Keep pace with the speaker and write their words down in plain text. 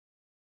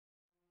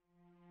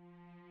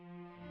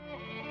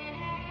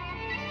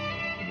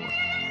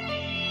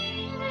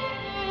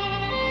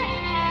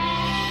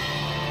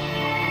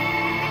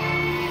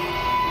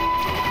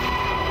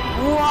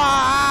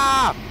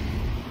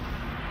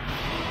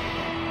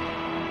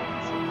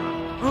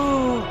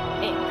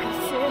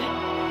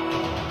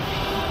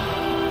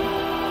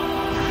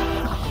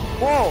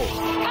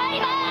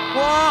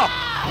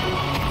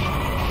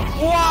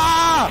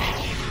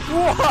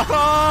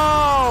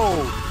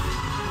Whoa!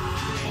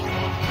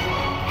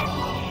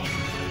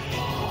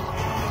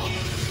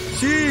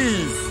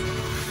 Jeez!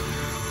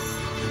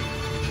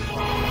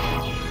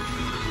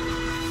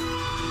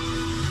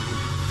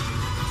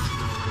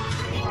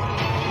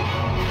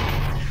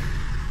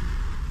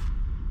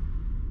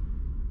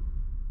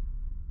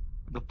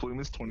 The plume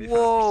is 25%.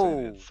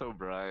 Whoa. It's so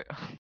bright.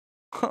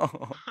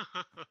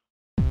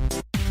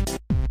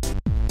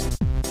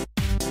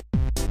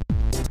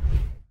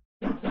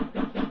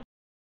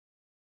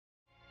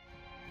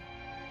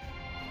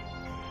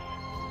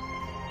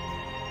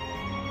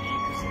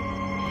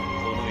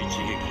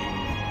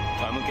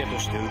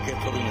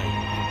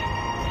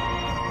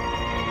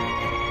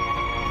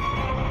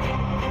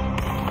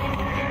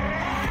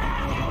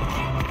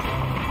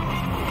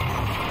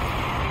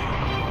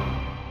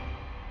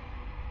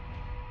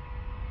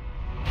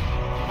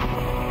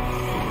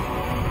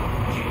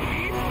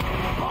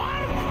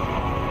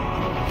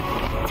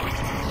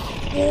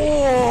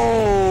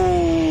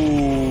 Whoa!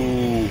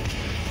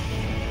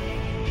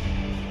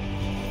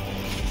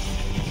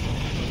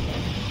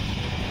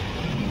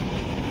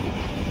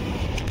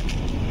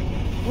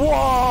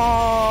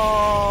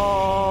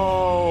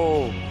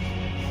 Whoa!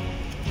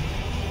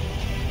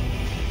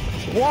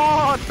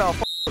 What the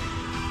f?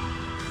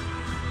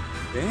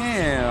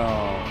 Damn.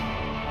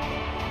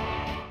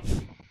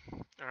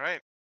 All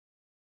right.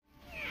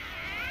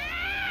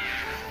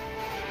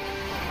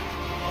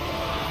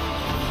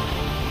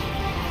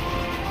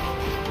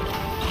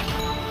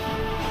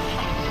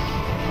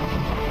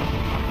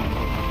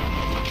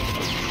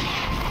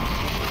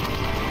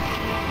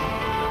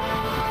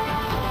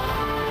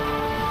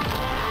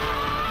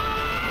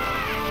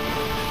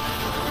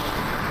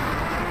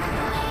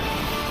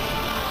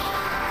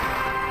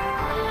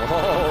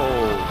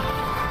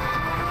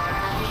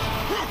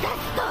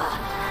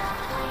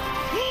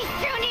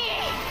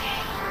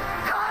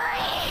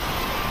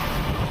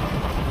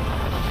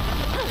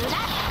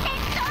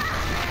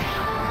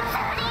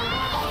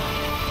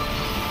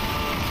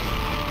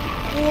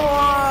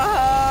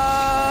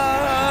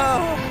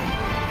 Wow!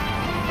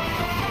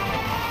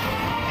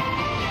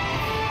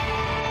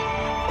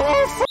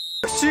 Oh,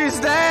 f she's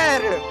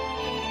dead!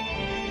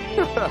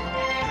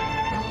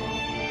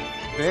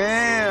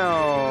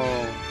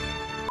 Damn!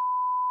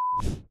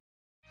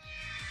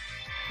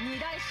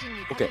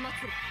 Okay.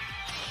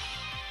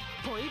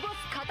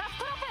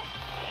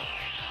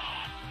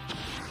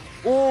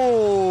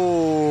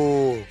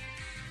 Oh!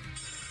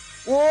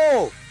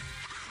 Whoa!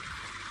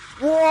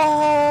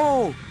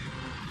 Whoa!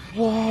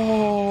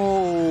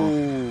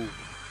 Whoa!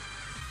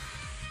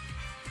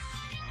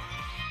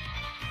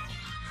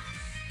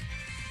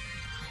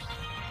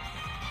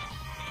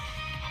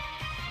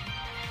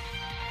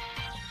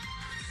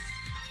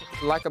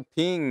 Like a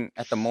ping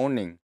at the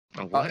morning.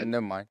 Oh, what?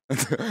 Never mind.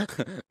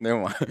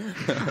 Never mind.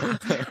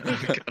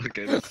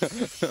 Okay.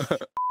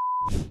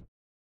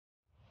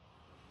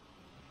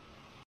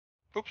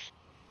 Oops.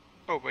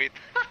 Oh wait.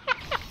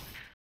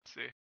 Let's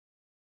see.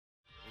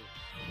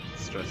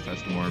 Stress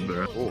test more,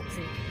 bro. Oh.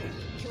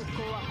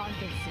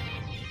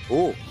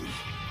 Oh.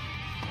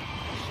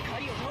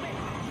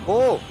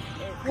 Oh.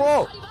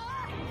 Whoa.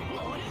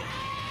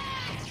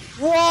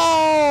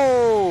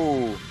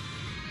 Whoa.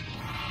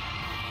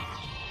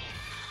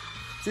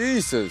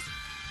 Jesus.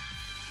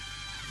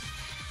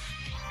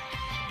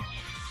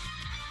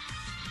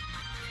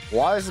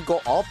 Why does it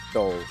go up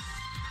though?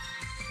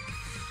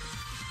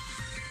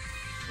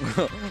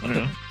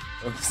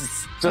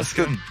 Just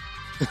good.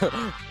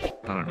 I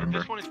don't remember.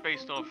 This one is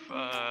based off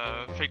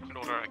Fake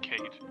Order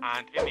Arcade,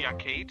 and in the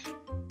arcade,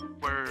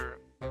 where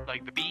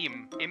like the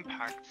beam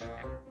impacts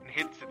and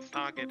hits its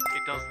target,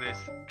 it does this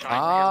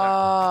giant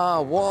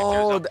Ah,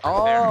 whoa. It goes up from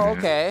Oh, there.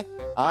 okay.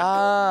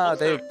 Ah,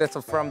 Also- that's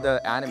from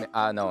the anime.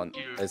 No,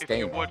 it's if game.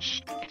 you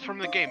watch, it's from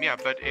the game, yeah,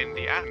 but in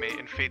the anime,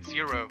 in Fate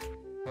Zero,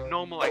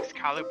 normal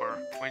Excalibur,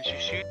 when she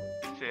shoots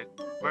it,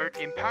 where it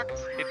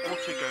impacts, it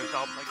also goes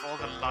up, like all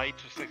the light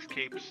just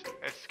escapes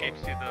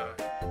to the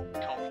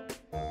top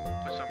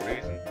for some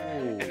reason.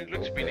 And it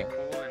looks really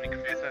cool, and it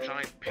creates a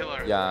giant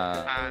pillar.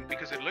 Yeah. And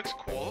because it looks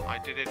cool, I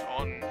did it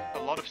on a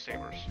lot of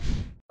sabers.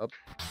 Up.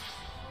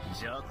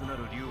 邪悪な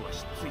る竜は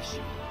失墜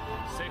し、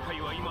世界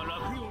は今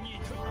落葉に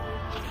至る。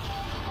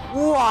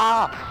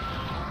 우와!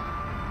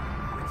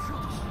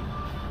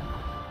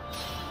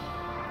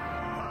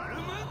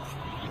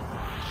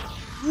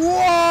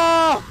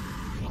 우와!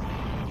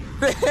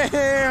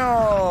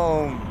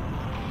 Damn!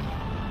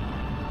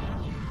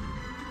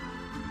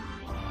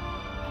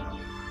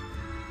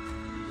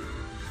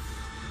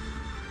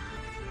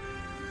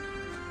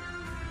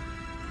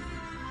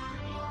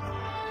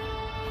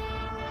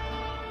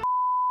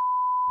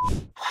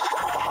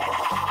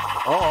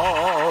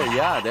 Oh,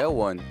 yeah, that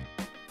one.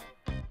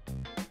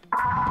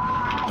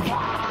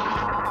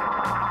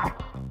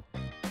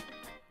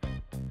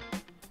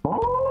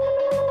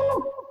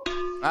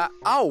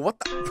 Ow, what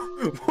the?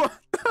 What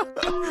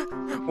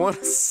the? What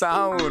a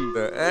sound.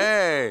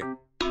 Hey.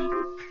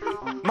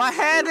 My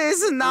head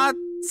is not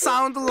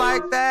sound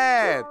like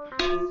that.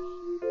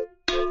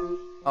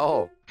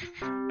 Oh.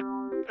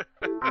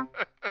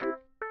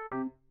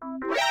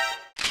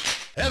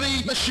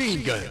 Heavy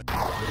machine gun.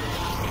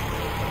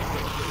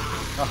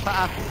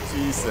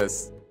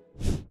 Jesus.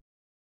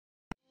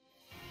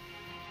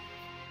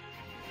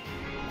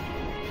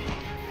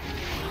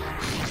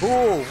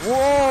 Oh,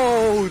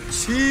 whoa,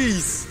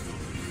 jeez.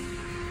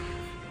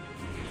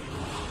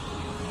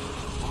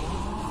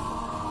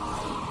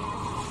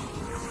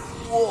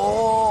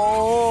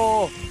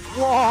 Whoa,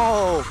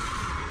 whoa.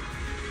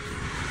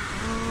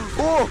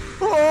 Oh,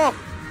 oh.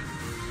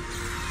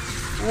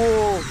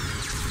 Whoa.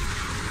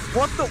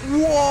 What the?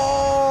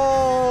 Whoa.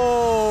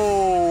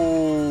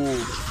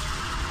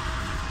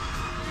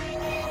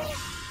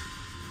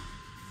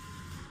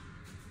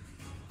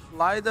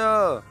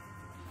 Lighter.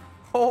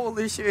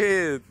 Holy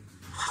shit.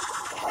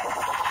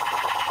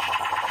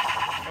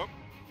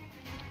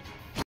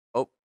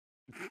 Oh.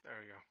 There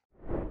we go.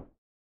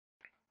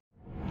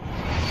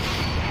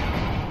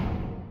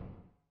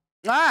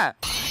 Ah!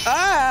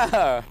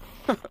 Ah!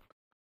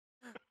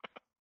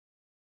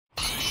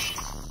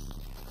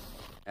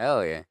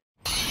 Hell yeah.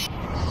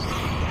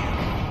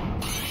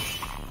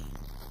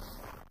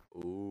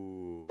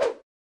 Ooh.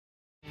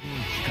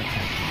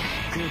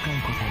 空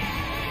間固定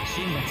神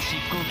罰執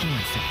行期限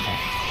設定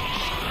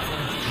全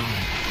通り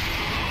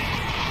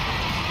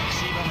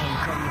芝の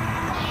怒りを持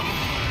っ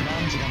たラ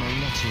ンジラの命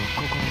を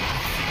ここに立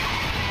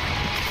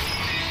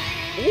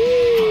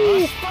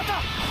つスパタ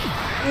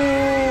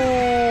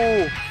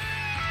Ooh!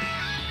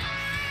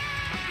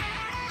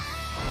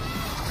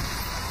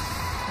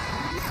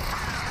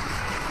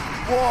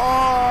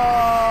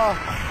 Whoa!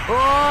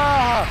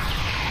 Whoa!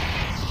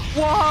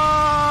 Wow!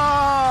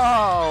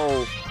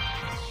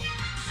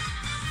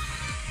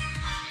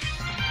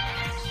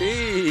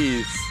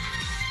 Jeez!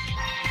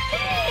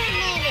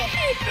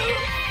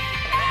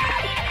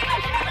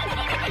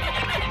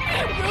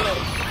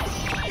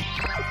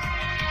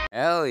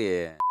 Hell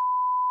yeah!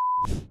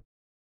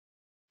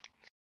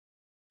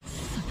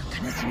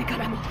 悲しみか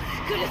らも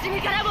苦し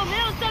みからも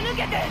目を背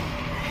けて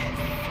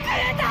救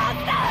えたは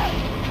ずだ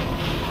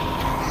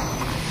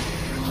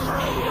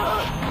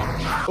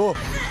Oh!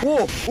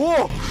 Whoa!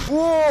 Whoa!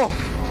 Whoa!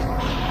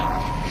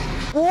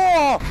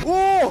 Whoa!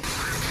 Whoa!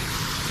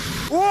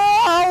 Whoa!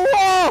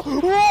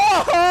 Whoa!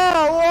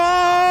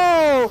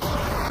 Whoa!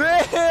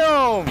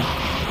 Damn!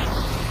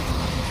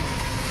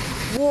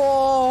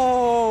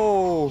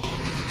 Whoa!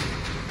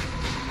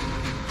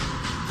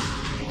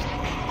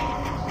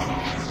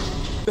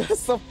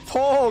 That's a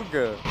pog!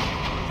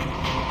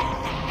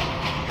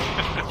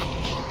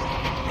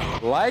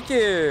 Like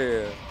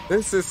it!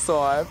 This is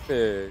so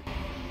epic!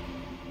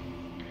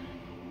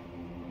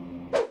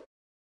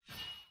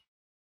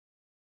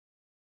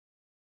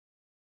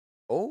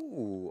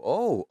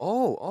 Oh!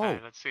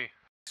 Alright, let's see.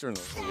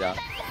 Yeah.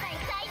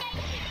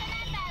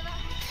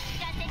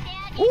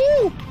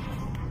 Ooh!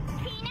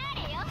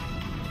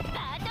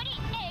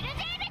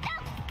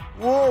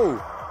 Whoa!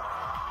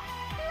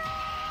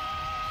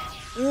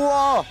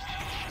 Whoa!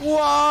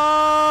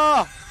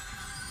 Whoa!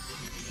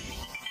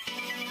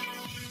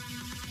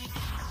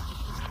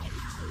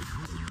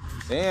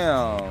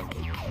 Damn.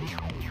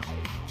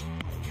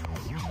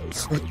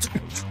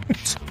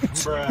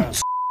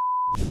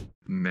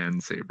 Man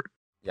saber.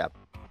 Yep.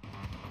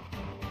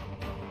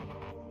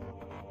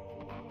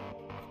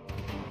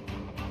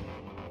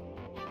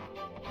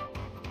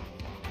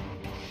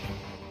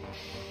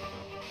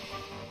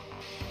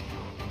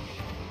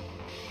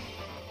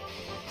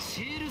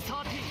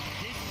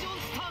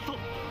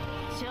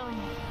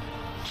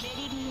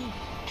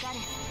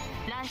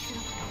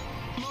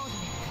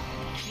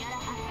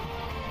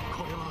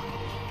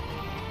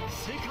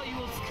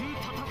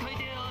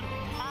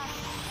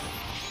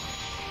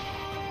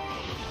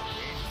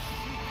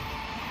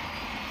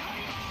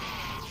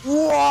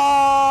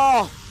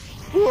 Whoa!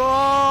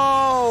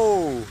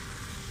 Whoa!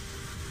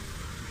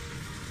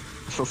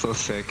 So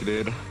sick,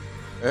 dude.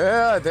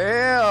 Yeah,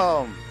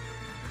 damn!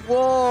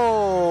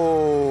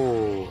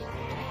 Whoa!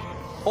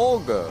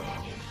 Olga!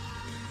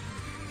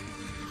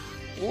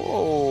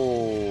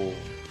 Whoa!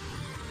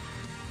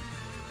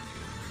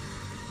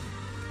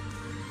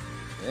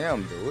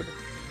 Damn, dude.